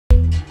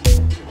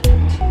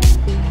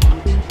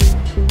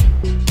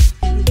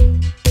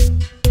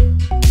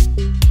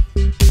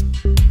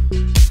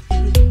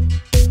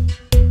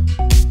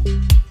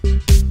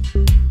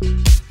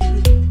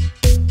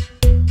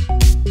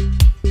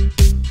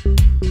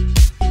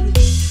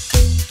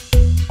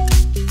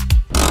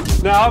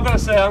Now I've got to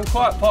say I'm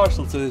quite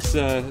partial to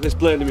this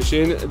Blaney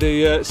machine.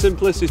 The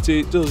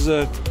simplicity does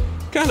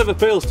kind of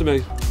appeals to me.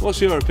 What's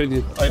your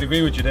opinion? I'd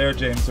agree with you there,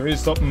 James. There is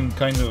something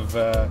kind of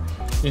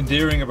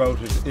endearing about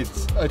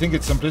it. I think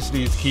its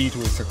simplicity is key to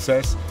its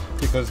success,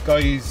 because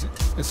guys,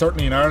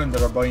 certainly in Ireland,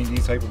 that are buying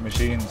these type of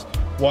machines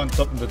want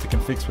something that they can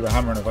fix with a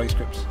hammer and a vice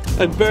grips.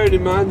 And bearing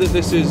in mind that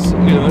this is,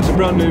 it's a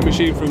brand new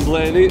machine from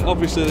Blaney,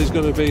 obviously there's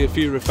going to be a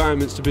few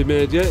refinements to be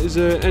made yet. Is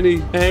there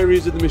any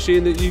areas of the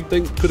machine that you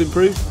think could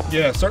improve?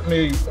 Yeah,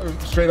 certainly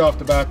straight off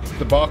the bat,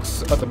 the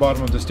box at the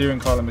bottom of the steering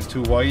column is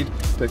too wide.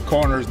 The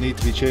corners need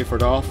to be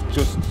chamfered off.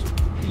 Just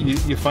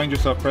you find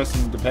yourself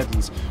pressing the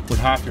pedals with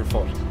half your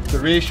foot. The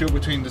ratio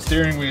between the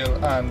steering wheel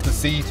and the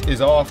seat is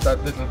off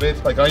that little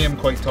bit. Like, I am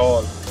quite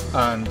tall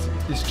and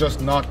it's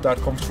just not that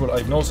comfortable. I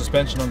have no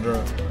suspension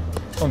under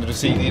the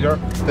seat either.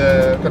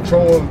 The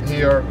control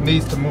here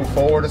needs to move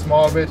forward a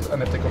small bit,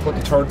 and if they could put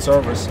the third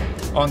service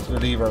onto the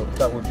lever,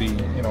 that would be,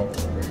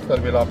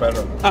 that'd be a lot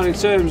better. And in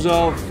terms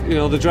of,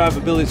 the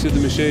drivability of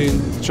the machine,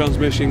 the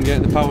transmission,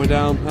 getting the power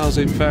down, how's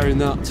it faring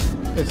that?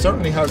 It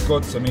certainly has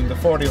guts. I mean, the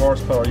 40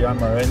 horsepower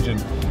Yanmar engine,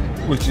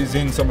 which is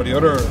in some of the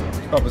other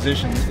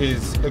opposition,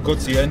 is a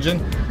gutsy engine.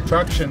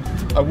 Traction,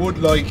 I would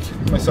like,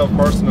 myself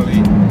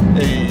personally,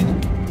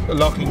 a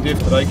locking diff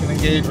that I can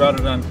engage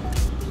rather than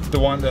the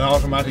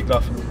automatic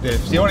locking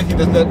diff. The only thing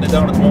that's letting it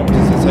down at the moment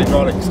is its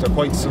hydraulics. They're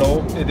quite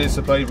slow. It is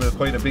supplied with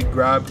quite a big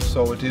grab,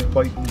 so it is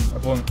biting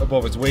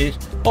above its weight.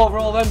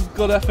 Overall then,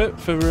 good effort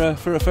for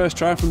a first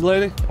try from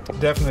Blaney?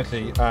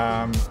 Definitely.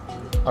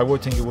 I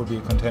would think it would be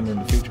a contender in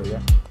the future,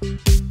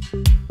 yeah.